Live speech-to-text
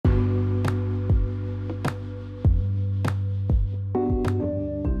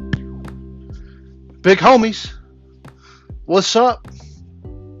Big homies, what's up?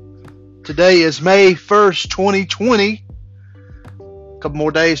 Today is May 1st, 2020. A couple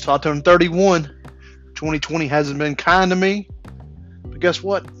more days till I turn 31. 2020 hasn't been kind to me, but guess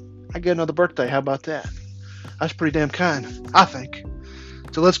what? I get another birthday. How about that? That's pretty damn kind, I think.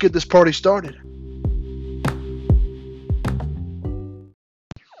 So let's get this party started.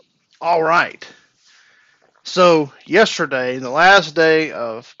 All right. So yesterday, the last day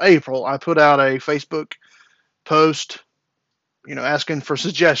of April, I put out a Facebook post, asking for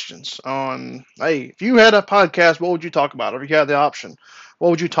suggestions on, hey, if you had a podcast, what would you talk about? Or if you had the option, what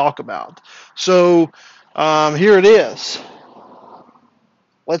would you talk about? So here it is.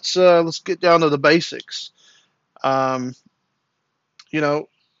 Let's get down to the basics. Um, you know,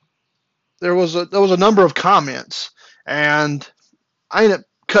 there was a number of comments, and I ended up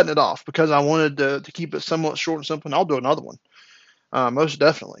cutting it off because I wanted to keep it somewhat short and simple. And I'll do another one, most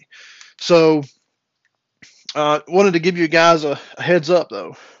definitely. So wanted to give you guys a heads up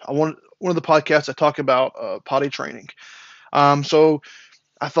though. I wanted one of the podcasts I talk about potty training. So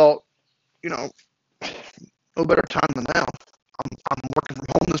I thought, you know, no better time than now. I'm working from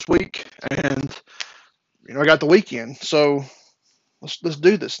home this week, and I got the weekend, so let's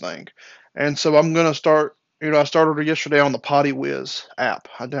do this thing. And so I'm gonna start. I started it yesterday on the Potty Whiz app.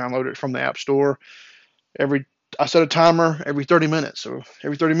 I downloaded it from the App Store. I set a timer every 30 minutes. So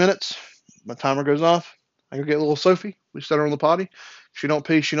every 30 minutes, my timer goes off. I go get little Sophie. We set her on the potty. She don't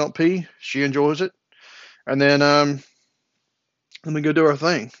pee. She don't pee. She enjoys it. And then let me go do our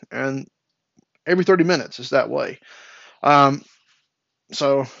thing. And every 30 minutes is that way. Um,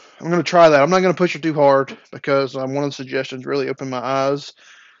 so I'm going to try that. I'm not going to push it too hard because one of the suggestions really opened my eyes.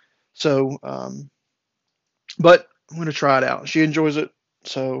 So, but I'm going to try it out. She enjoys it.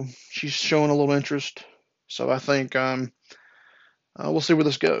 So she's showing a little interest. So I think we'll see where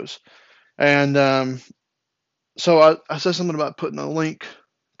this goes. And so I said something about putting a link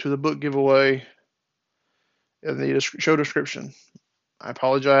to the book giveaway in the show description. I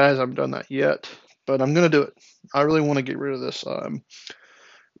apologize, I haven't done that yet, but I'm going to do it. I really want to get rid of this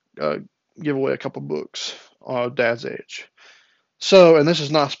give away a couple books on Dad's Age. So, and this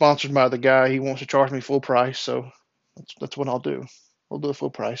is not sponsored by the guy. He wants to charge me full price, so that's what I'll do. We'll do a full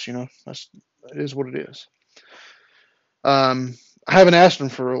price, it is what it is. I haven't asked him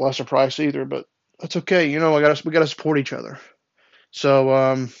for a lesser price either, but that's okay. We got to support each other. So,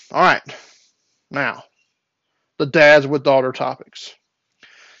 all right, now the dads with daughter topics.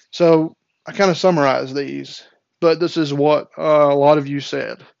 So I kind of summarized these, but this is what a lot of you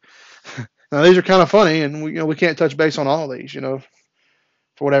said. Now these are kind of funny, and we can't touch base on all of these, for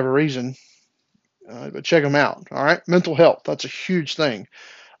whatever reason. But check them out. All right, mental health, that's a huge thing.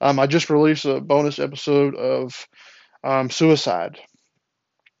 I just released a bonus episode of suicide,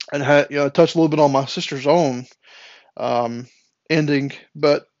 and touched a little bit on my sister's own ending,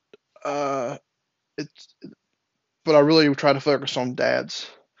 but I really try to focus on dads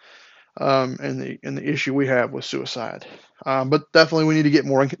and the issue we have with suicide. But definitely we need to get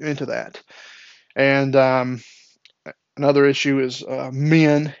more into that. And another issue is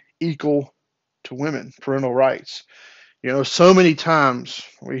men equal to women, parental rights. So many times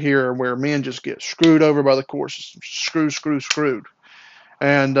we hear where men just get screwed over by the courts, screwed.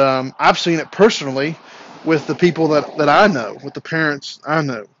 And I've seen it personally with the people that I know, with the parents I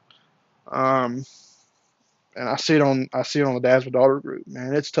know. And I see it on the Dads with Daughter group.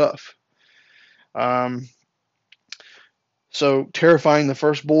 Man, it's tough. So terrifying the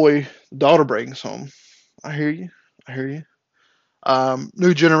first boy the daughter brings home. I hear you.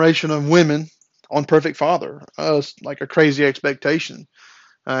 New generation of women on Perfect Father. It's like a crazy expectation.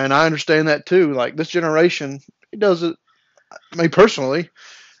 And I understand that too. Like this generation, it does it, me personally,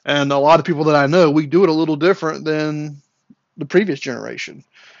 and a lot of people that I know, we do it a little different than the previous generation.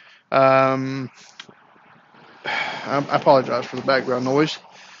 I apologize for the background noise,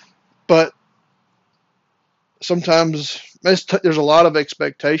 but sometimes there's a lot of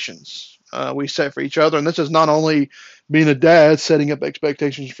expectations we set for each other, and this is not only being a dad setting up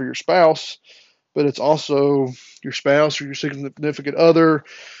expectations for your spouse, but it's also your spouse or your significant other,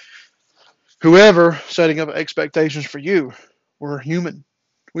 whoever, setting up expectations for you. We're human.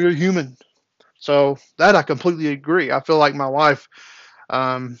 We are human. So that I completely agree. I feel like my wife,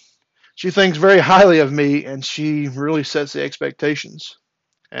 she thinks very highly of me, and she really sets the expectations.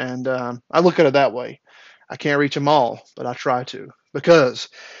 And I look at it that way. I can't reach them all, but I try to. Because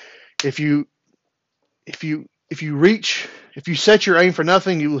if you set your aim for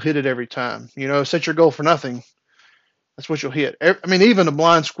nothing, you will hit it every time. Set your goal for nothing. That's what you'll hit. I mean, even a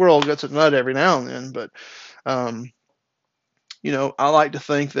blind squirrel gets a nut every now and then. But I like to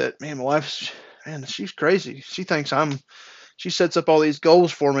think that, man, my wife's man, she's crazy. She sets up all these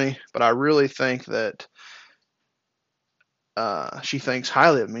goals for me, but I really think that she thinks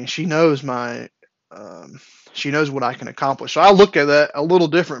highly of me. Um, she knows what I can accomplish. So I look at that a little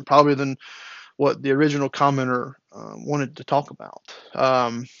different, probably than what the original commenter wanted to talk about.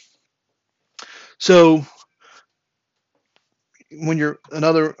 So when you're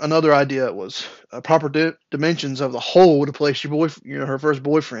another idea was proper dimensions of the hole to place your her first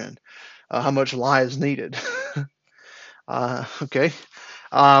boyfriend. How much lie is needed. Okay.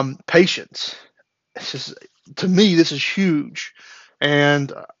 Patience. It's just, to me, this is huge.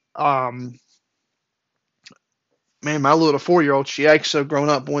 And um, man, my little 4-year-old, she acts so grown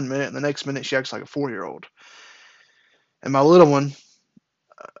up one minute, and the next minute she acts like a 4-year-old. And my little one,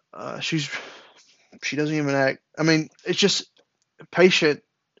 she doesn't even act. I mean, it's just patient.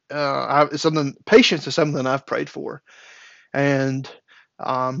 It's something. Patience is something I've prayed for, and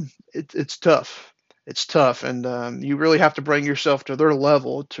it's tough. It's tough, and you really have to bring yourself to their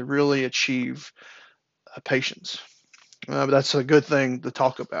level to really achieve patience. But that's a good thing to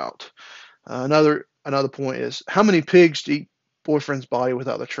talk about. Another point is how many pigs to eat boyfriend's body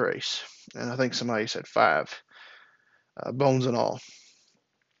without a trace, and I think somebody said 5, bones and all.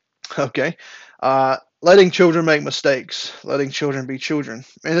 Okay. Letting children make mistakes, letting children be children.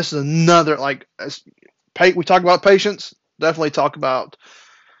 And this is another, like, we talk about patience, definitely talk about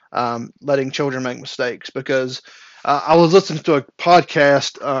letting children make mistakes, because I was listening to a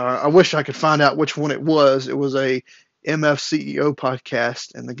podcast. I wish I could find out which one it was. It was a MF CEO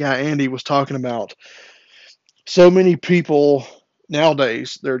podcast, and the guy Andy was talking about so many people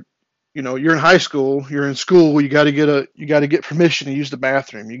nowadays. You're in high school, you're in school, you got to get permission to use the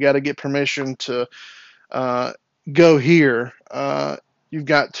bathroom. You got to get permission to uh, go here. You've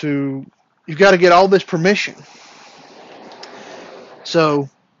got to get all this permission. So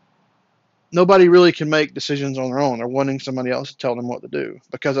nobody really can make decisions on their own. They're wanting somebody else to tell them what to do,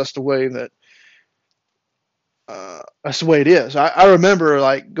 because that's the way it is. I remember,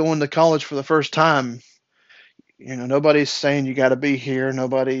 like, going to college for the first time. Nobody's saying you got to be here.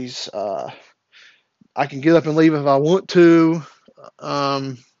 Nobody's. I can get up and leave if I want to.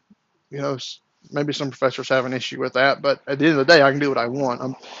 Um, you know, Maybe some professors have an issue with that, but at the end of the day, I can do what I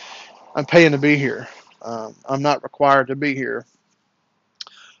want. I'm paying to be here. I'm not required to be here.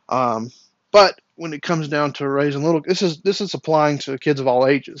 Um, but when it comes down to raising little, this is applying to kids of all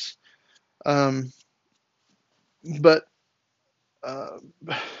ages. Um, but uh,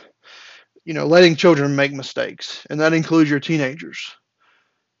 letting children make mistakes, and that includes your teenagers.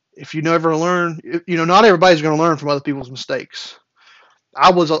 If you never learn, not everybody's going to learn from other people's mistakes. I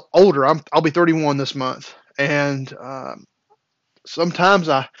was older. I'll be 31 this month, and sometimes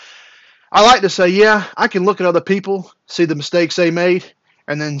I like to say, yeah, I can look at other people, see the mistakes they made,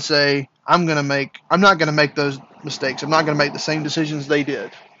 and then say, I'm not going to make those mistakes. I'm not going to make the same decisions they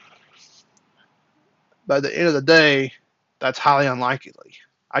did. By the end of the day, that's highly unlikely.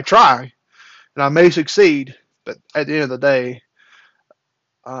 I try, and I may succeed, but at the end of the day,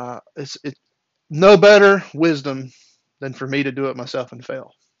 it's no better wisdom than for me to do it myself and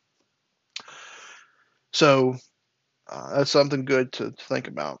fail. So that's something good to think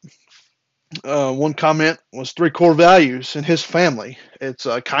about. One comment was 3 core values in his family. It's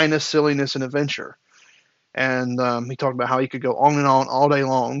kindness, silliness, and adventure. And he talked about how he could go on and on all day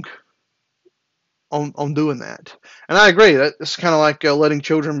long on doing that. And I agree. It's kind of like letting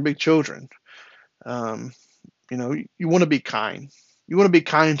children be children. Um, you want to be kind. You want to be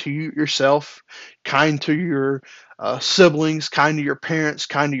kind to yourself, kind to your siblings, kind to your parents,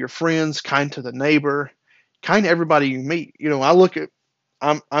 kind to your friends, kind to the neighbor, kind to everybody you meet.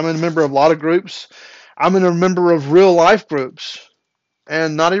 I'm a member of a lot of groups. I'm a member of real life groups,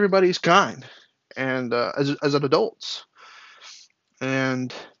 and not everybody's kind, and as an adults,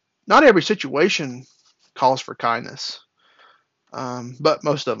 and not every situation calls for kindness, but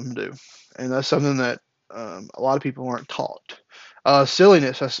most of them do, and that's something that a lot of people aren't taught.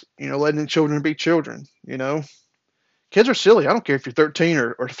 Silliness, that's letting children be children. Kids are silly. I don't care if you're 13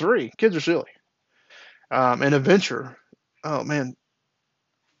 or 3. Kids are silly. And adventure. Oh man,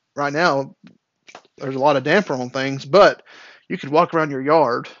 right now there's a lot of damper on things, but you could walk around your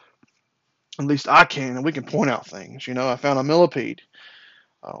yard. At least I can, and we can point out things. I found a millipede,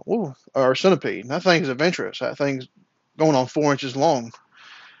 or a centipede. That thing's adventurous. That thing's going on 4 inches long,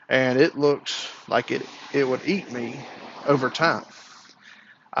 and it looks like it would eat me over time.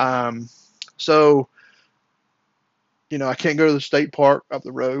 Um, so I can't go to the state park up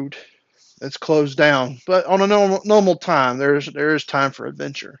the road. It's closed down, but on a normal time, there is time for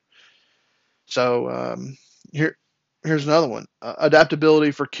adventure. So here. here's another one: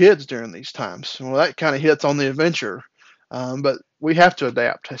 adaptability for kids during these times. Well, that kind of hits on the adventure, but we have to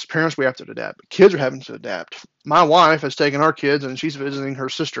adapt. As parents, we have to adapt. Kids are having to adapt. My wife has taken our kids, and she's visiting her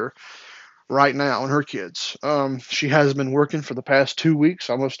sister right now and her kids. She has been working for the past 2 weeks,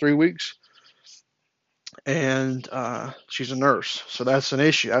 almost 3 weeks, and she's a nurse, so that's an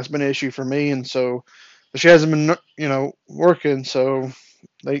issue. That's been an issue for me, and so but she hasn't been, working. So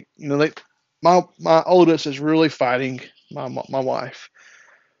they, my oldest is really fighting my wife.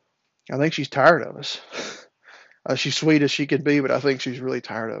 I think she's tired of us. She's sweet as she could be, but I think she's really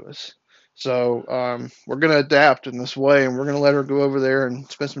tired of us. So we're going to adapt in this way, and we're going to let her go over there and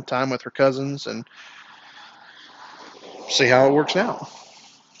spend some time with her cousins and see how it works out.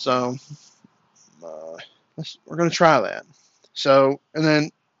 So uh, we're going to try that. So, and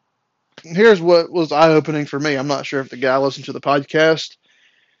then here's what was eye opening for me. I'm not sure if the guy listened to the podcast,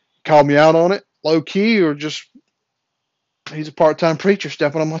 called me out on it, low key, or just he's a part time preacher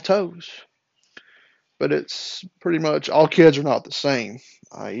stepping on my toes. But it's pretty much all kids are not the same,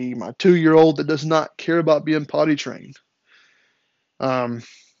 i.e., my 2 year old that does not care about being potty trained. Um,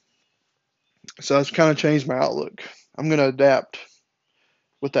 so that's kind of changed my outlook. I'm going to adapt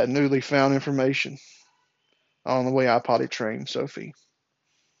with that newly found information on the way I potty train Sophie.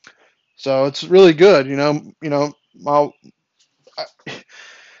 So it's really good, my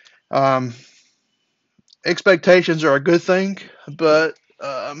um, expectations are a good thing, but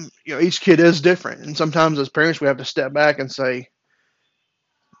each kid is different, and sometimes as parents we have to step back and say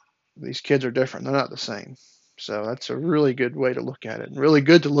these kids are different; they're not the same. So that's a really good way to look at it, and really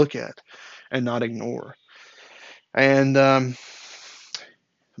good to look at and not ignore. And I'm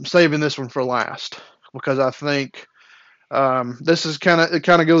saving this one for last because I think this is kind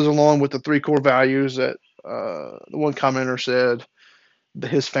of goes along with the three core values that the one commenter said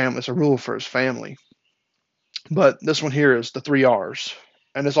that his family is a rule for his family. But this one here is the three R's.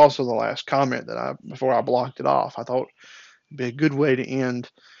 And it's also the last comment that before I blocked it off, I thought it'd be a good way to end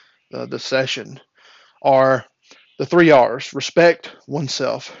the session. Are the three R's: respect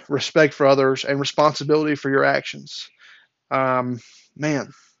oneself, respect for others, and responsibility for your actions. Man,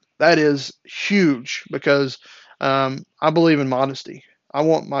 that is huge because I believe in modesty. I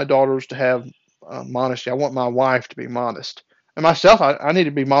want my daughters to have modesty. I want my wife to be modest. And myself, I need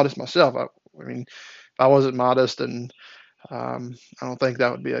to be modest myself. I mean, if I wasn't modest, then I don't think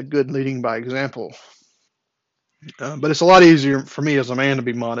that would be a good leading by example. But it's a lot easier for me as a man to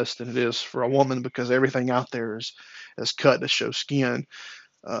be modest than it is for a woman because everything out there is cut to show skin,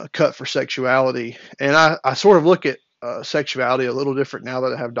 cut for sexuality. And I sort of look at sexuality a little different now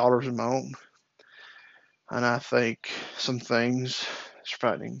that I have daughters of my own. And I think some things, it's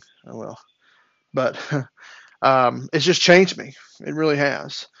frightening. Oh well. But it's just changed me. It really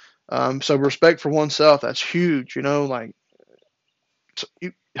has. So respect for oneself, that's huge. Like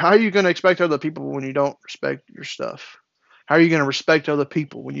how are you going to expect other people when you don't respect your stuff? How are you going to respect other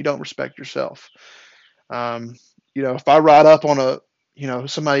people when you don't respect yourself? Um, if I ride up on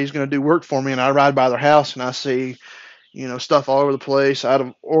somebody who's going to do work for me and I ride by their house and I see, stuff all over the place out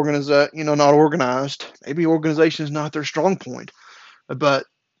of not organized. Maybe organization is not their strong point, but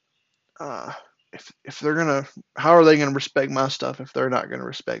uh, if they're gonna, how are they gonna respect my stuff if they're not gonna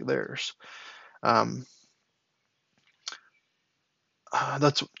respect theirs? Um,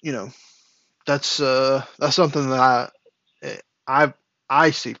 that's that's something that I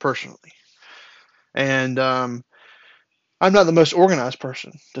I see personally, and I'm not the most organized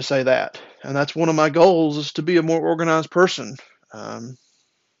person to say that, and that's one of my goals is to be a more organized person. Um,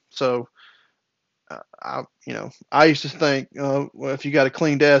 so I used to think, well, if you got a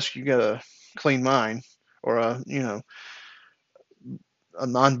clean desk, you got a clean mind, or a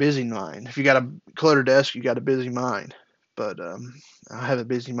non-busy mind. If you got a cluttered desk, you got a busy mind. But I have a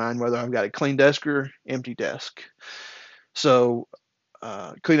busy mind whether I've got a clean desk or empty desk. So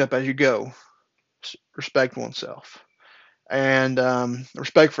clean up as you go. Respect oneself and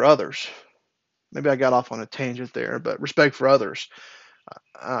respect for others. Maybe I got off on a tangent there, but respect for others,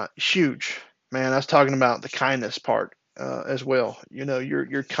 huge, man. I was talking about the kindness part as well.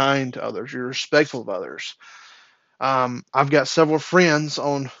 You're kind to others. You're respectful of others. I've got several friends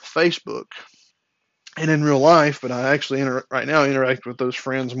on Facebook and in real life, but I actually right now interact with those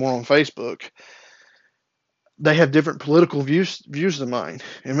friends more on Facebook. They have different political views than mine,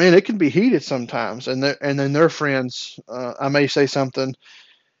 and man, it can be heated sometimes. And then their friends, I may say something,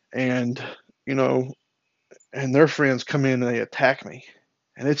 and you know, and their friends come in and they attack me,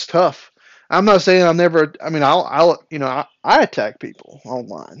 and it's tough. I'm not saying I'm never. I mean, I attack people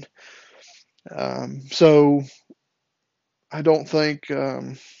online. So I don't think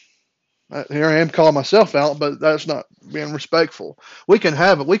Here I am calling myself out, but that's not being respectful. We can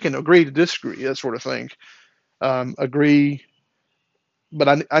agree to disagree, that sort of thing. Agree, but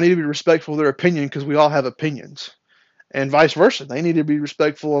I need to be respectful of their opinion because we all have opinions, and vice versa. They need to be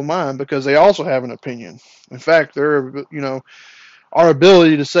respectful of mine because they also have an opinion. In fact, our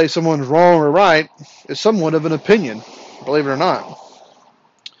ability to say someone's wrong or right is somewhat of an opinion, believe it or not.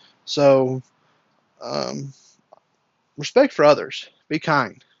 So, um, respect for others. Be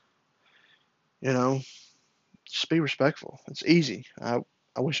kind. You know, just be respectful. It's easy. I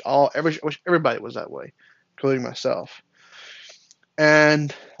wish everybody was that way, including myself.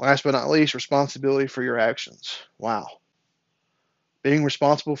 And last but not least, responsibility for your actions. Wow, being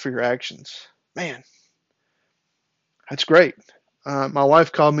responsible for your actions, man, that's great. My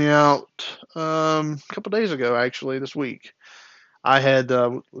wife called me out a couple days ago, actually, this week. I had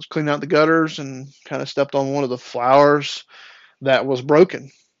was cleaning out the gutters and kind of stepped on one of the flowers that was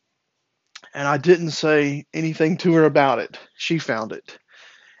broken, and I didn't say anything to her about it. She found it,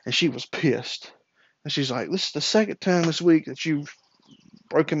 and she was pissed. And she's like, "This is the second time this week that you've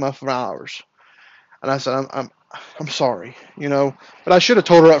broken my flowers." And I said, I'm sorry, but I should have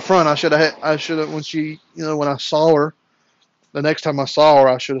told her up front. I should have, when when I saw her, the next time I saw her,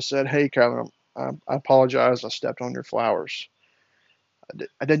 I should have said, "Hey, Carolyn, I apologize. I stepped on your flowers.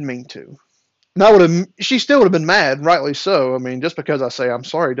 I didn't mean to." And she still would have been mad, rightly so. I mean, just because I say I'm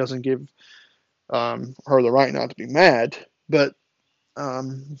sorry doesn't give her the right not to be mad, but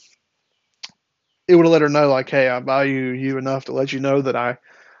um, it would have let her know, like, "Hey, I value you enough to let you know that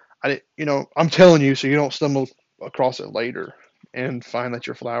I'm telling you so you don't stumble across it later and find that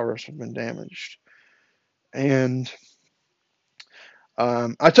your flowers have been damaged." And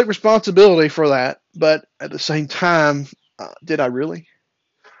I took responsibility for that, but at the same time, did I really?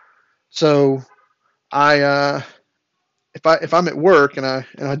 So I, if I'm at work and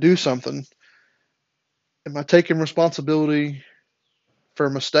I do something, am I taking responsibility for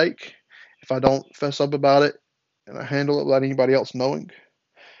a mistake? If I don't fess up about it and I handle it without anybody else knowing,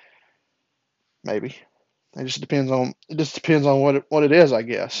 maybe. It just depends on what it is, I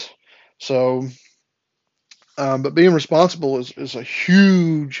guess. So, but being responsible is a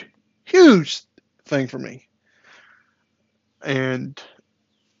huge thing for me, and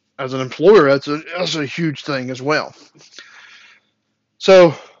as an employer, that's a huge thing as well.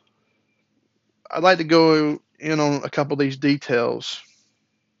 So, I'd like to go in on a couple of these details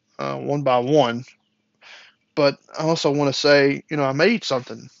one by one, but I also want to say, I made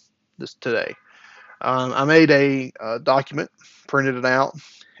something this today. I made a document, printed it out,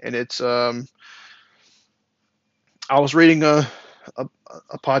 and it's I was reading a, a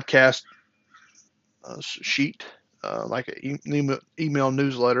podcast sheet, like an email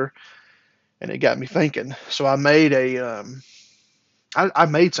newsletter, and it got me thinking. So I made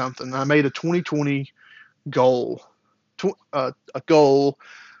something. I made a 2020 goal, a goal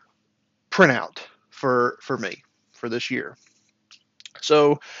printout for me for this year.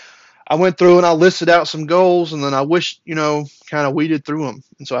 So I went through and I listed out some goals, and then I wished, kind of weeded through them.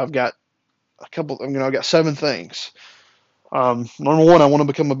 And so I've got a couple. I've got 7 things. Number one, I want to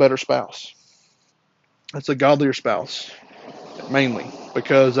become a better spouse. It's a godlier spouse, mainly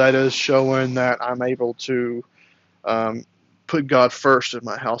because that is showing that I'm able to um, put God first in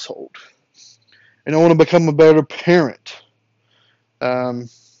my household. And I want to become a better parent. Um,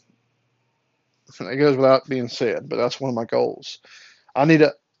 it goes without being said, but that's one of my goals. I want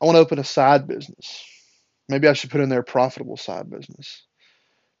to open a side business. Maybe I should put in there profitable side business.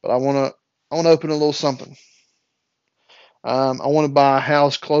 But I want to open a little something. I want to buy a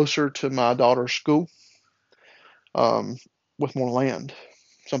house closer to my daughter's school, um, with more land.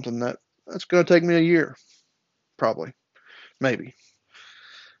 Something that's going to take me a year, probably, maybe,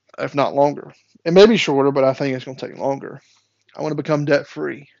 if not longer. It may be shorter, but I think it's going to take longer. I want to become debt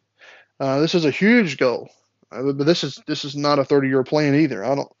free. This is a huge goal, but this is not a 30-year plan either.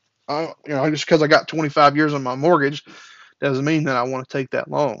 Just because I got 25 years on my mortgage doesn't mean that I want to take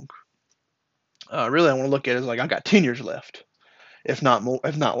that long. Really, I want to look at it as like I got 10 years left, if not more,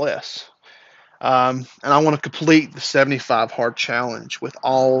 if not less. And I want to complete the 75 hard challenge with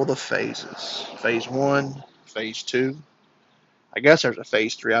all the phases. Phase one, phase two. I guess there's a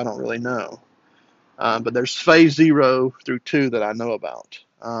phase three. I don't really know. But there's phase 0 through 2 that I know about.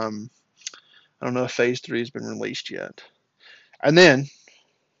 I don't know if phase three has been released yet. And then,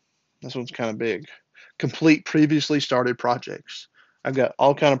 this one's kind of big. Complete previously started projects. I've got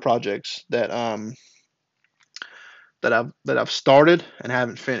all kind of projects that I've started and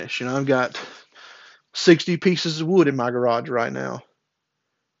haven't finished. I've got 60 pieces of wood in my garage right now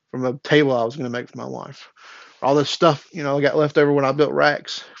from a table I was going to make for my wife. All this stuff, I got left over when I built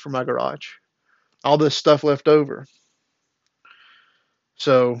racks for my garage. All this stuff left over.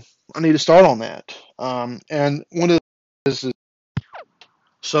 So I need to start on that. And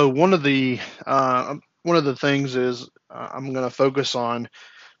so one of the things is I'm going to focus on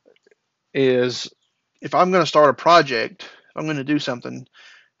is if I'm going to start a project, if I'm going to do something,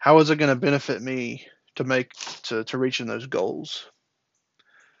 how is it going to benefit me to make to reaching those goals?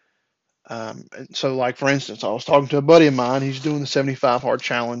 And so, like for instance, I was talking to a buddy of mine. He's doing the 75 hard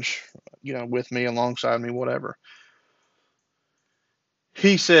challenge, with me, alongside me, whatever.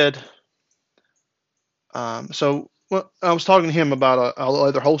 He said, well, I was talking to him about a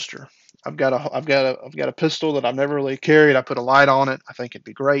leather holster. I've got a pistol that I've never really carried. I put a light on it. I think it'd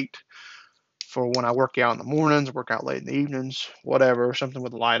be great for when I work out in the mornings, work out late in the evenings, whatever. Something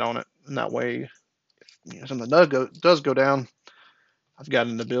with a light on it, and that way, something does go down, I've got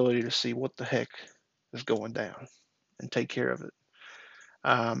an ability to see what the heck is going down and take care of it.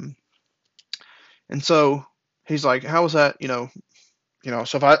 Um, and so he's like, "How is that? So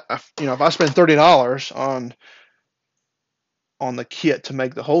if I spend $30 on the kit to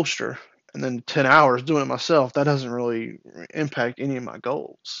make the holster, and then 10 hours doing it myself, that doesn't really impact any of my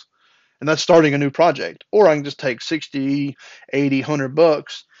goals. And that's starting a new project. Or I can just take 60, 80,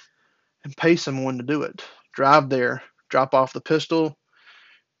 $100 and pay someone to do it. Drive there, drop off the pistol,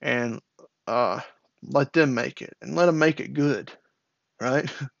 and uh, let them make it, and let them make it good, right?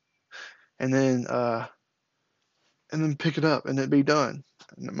 And then pick it up, and it be done.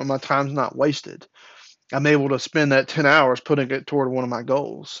 My time's not wasted. I'm able to spend that 10 hours putting it toward one of my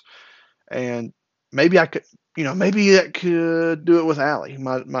goals. And maybe I could, maybe that could do it with Allie,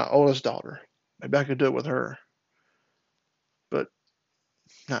 my oldest daughter. Maybe I could do it with her, but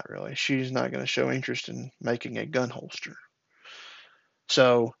not really. She's not going to show interest in making a gun holster.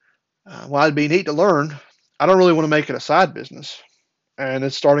 So, while it'd be neat to learn, I don't really want to make it a side business, and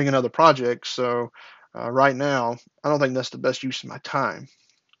it's starting another project. So, right now, I don't think that's the best use of my time.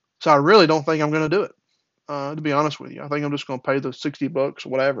 So, I really don't think I'm going to do it. To be honest with you, I think I'm just going to pay the $60 or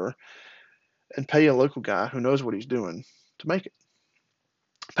whatever, and pay a local guy who knows what he's doing to make it.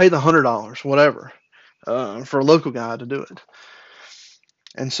 Pay the $100, whatever, for a local guy to do it.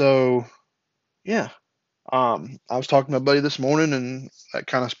 And so, yeah, I was talking to my buddy this morning, and that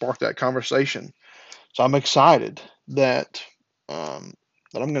kind of sparked that conversation. So I'm excited that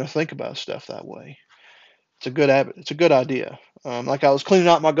that I'm going to think about stuff that way. It's a good habit. It's a good idea. Like I was cleaning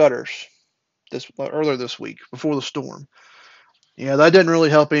out my gutters this earlier this week before the storm. Yeah, that didn't really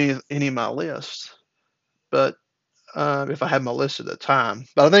help any of my lists, but if I had my list at the time.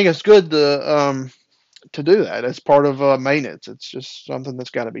 But I think it's good to do that. It's part of maintenance. It's just something that's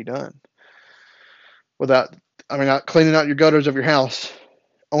got to be done without, I mean, not cleaning out your gutters of your house.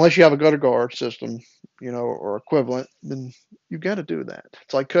 Unless you have a gutter guard system, or equivalent, then you've got to do that.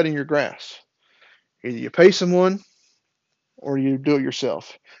 It's like cutting your grass. Either you pay someone or you do it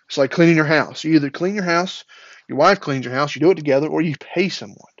yourself. It's like cleaning your house. You either clean your house, your wife cleans your house, you do it together, or you pay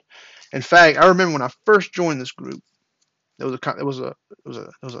someone. In fact, I remember when I first joined this group, there was a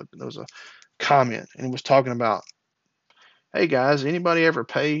comment, and it was talking about, "Hey guys, anybody ever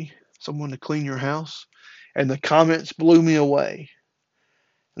pay someone to clean your house?" And the comments blew me away.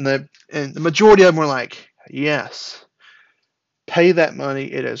 And the majority of them were like, "Yes, pay that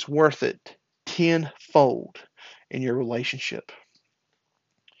money. It is worth it tenfold in your relationship.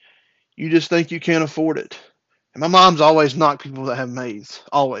 You just think you can't afford it." And my mom's always knocked people that have maids.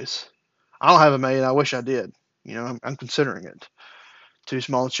 Always. I don't have a maid. I wish I did. I'm considering it. Two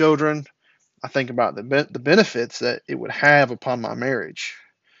small children. I think about the benefits that it would have upon my marriage.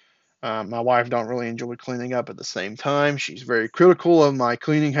 My wife don't really enjoy cleaning up at the same time. She's very critical of my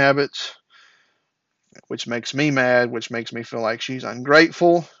cleaning habits, which makes me mad, which makes me feel like she's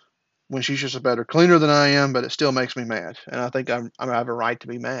ungrateful when she's just a better cleaner than I am, but it still makes me mad. And I think I have a right to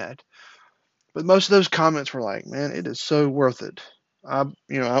be mad. But most of those comments were like, "Man, it is so worth it." I,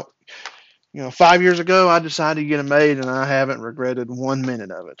 you know, I, 5 years ago, I decided to get a maid, and I haven't regretted 1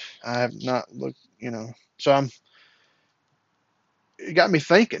 minute of it. I have not looked, so it got me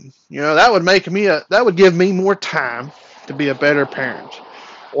thinking. That would give me more time to be a better parent,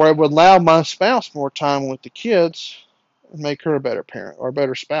 or it would allow my spouse more time with the kids and make her a better parent or a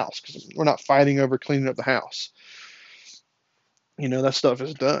better spouse because we're not fighting over cleaning up the house. That stuff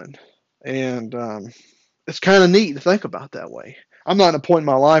is done, and it's kind of neat to think about that way. I'm not at a point in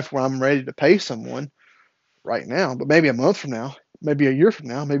my life where I'm ready to pay someone right now, but maybe a month from now, maybe a year from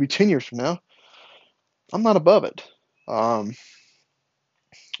now, maybe 10 years from now, I'm not above it. Um,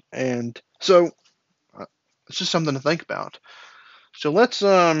 and so it's just something to think about. So let's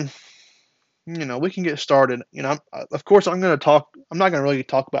we can get started. Of course, I'm going to talk. I'm not going to really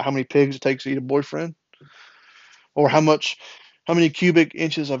talk about how many pigs it takes to eat a boyfriend, or how many cubic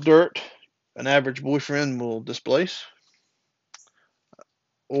inches of dirt an average boyfriend will displace,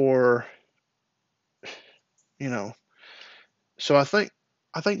 or you know. So I think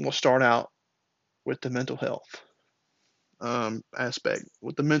we'll start out with the mental health aspect,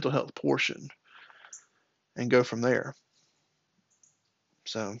 with the mental health portion, and go from there.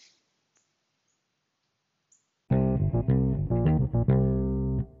 So,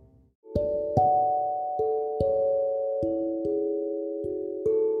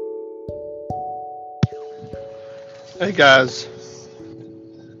 hey guys,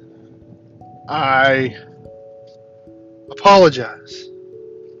 I apologize.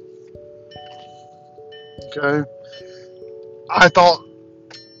 Okay, I thought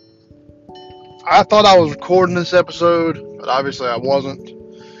I thought I was recording this episode, but obviously I wasn't.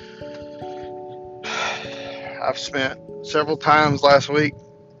 I've spent several times last week.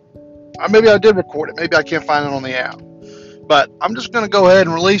 Maybe I did record it. Maybe I can't find it on the app. But I'm just going to go ahead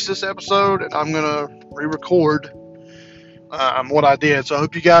and release this episode, and I'm going to re-record what I did. So I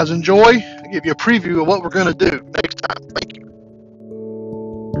hope you guys enjoy. I'll give you a preview of what we're going to do next time.